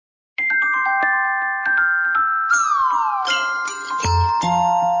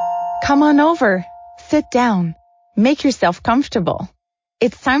Come on over. Sit down. Make yourself comfortable.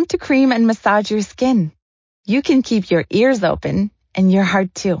 It's time to cream and massage your skin. You can keep your ears open and your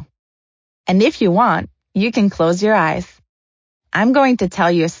heart too. And if you want, you can close your eyes. I'm going to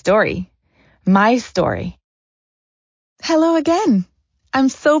tell you a story. My story. Hello again. I'm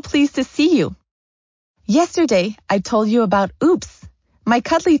so pleased to see you. Yesterday, I told you about Oops, my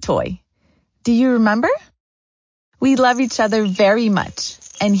cuddly toy. Do you remember? We love each other very much,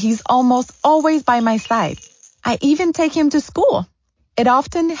 and he's almost always by my side. I even take him to school. It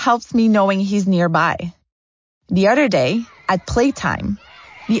often helps me knowing he's nearby. The other day, at playtime,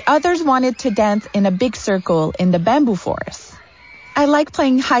 the others wanted to dance in a big circle in the bamboo forest. I like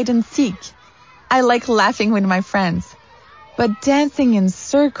playing hide and seek. I like laughing with my friends. But dancing in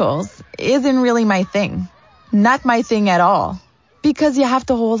circles isn't really my thing. Not my thing at all. Because you have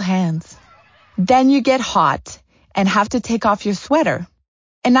to hold hands. Then you get hot and have to take off your sweater.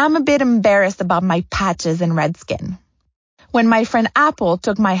 And I'm a bit embarrassed about my patches and red skin. When my friend Apple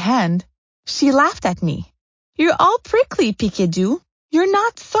took my hand, she laughed at me. You're all prickly, Pikidoo. You're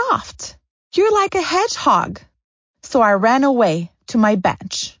not soft. You're like a hedgehog. So I ran away to my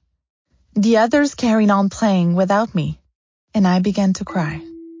bench. The others carried on playing without me, and I began to cry.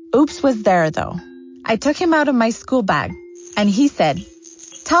 Oops was there, though. I took him out of my school bag, and he said,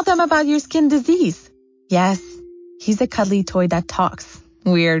 "Tell them about your skin disease." Yes, he's a cuddly toy that talks.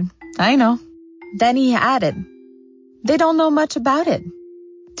 Weird, I know. Then he added, "They don't know much about it.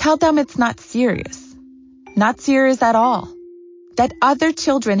 Tell them it's not serious. Not serious at all. That other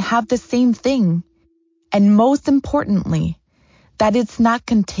children have the same thing. And most importantly, that it's not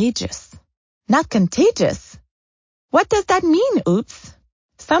contagious." Not contagious? What does that mean, Oops?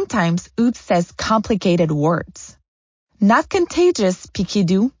 Sometimes Oops says complicated words. Not contagious,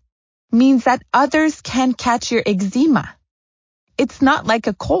 Pikidoo, means that others can't catch your eczema. It's not like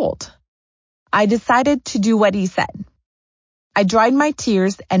a cold. I decided to do what he said. I dried my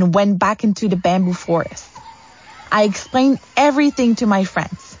tears and went back into the bamboo forest. I explained everything to my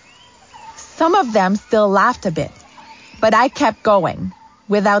friends. Some of them still laughed a bit, but I kept going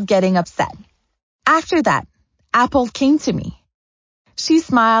without getting upset. After that, Apple came to me. She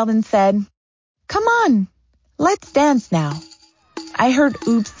smiled and said, "Come on, let's dance now." I heard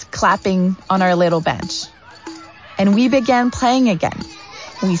Oops clapping on our little bench. And we began playing again.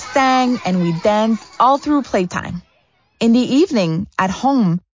 We sang and we danced all through playtime. In the evening, at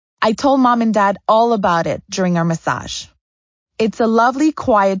home, I told Mom and Dad all about it during our massage. It's a lovely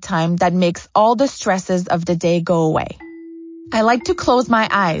quiet time that makes all the stresses of the day go away. I like to close my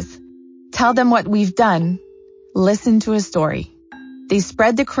eyes, tell them what we've done, listen to a story. They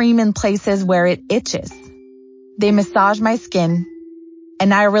spread the cream in places where it itches. They massage my skin,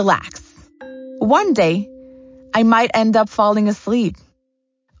 and I relax. One day, I might end up falling asleep.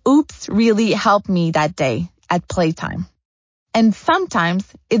 Oops really helped me that day at playtime. And sometimes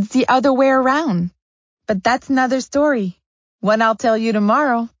it's the other way around. But that's another story, one I'll tell you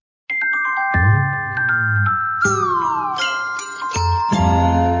tomorrow.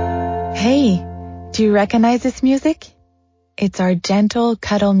 Hey, do you recognize this music? It's our gentle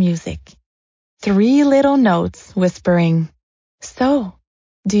cuddle music. 3 little notes whispering, "So,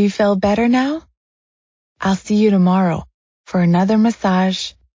 do you feel better now?" I'll see you tomorrow for another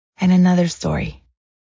massage and another story.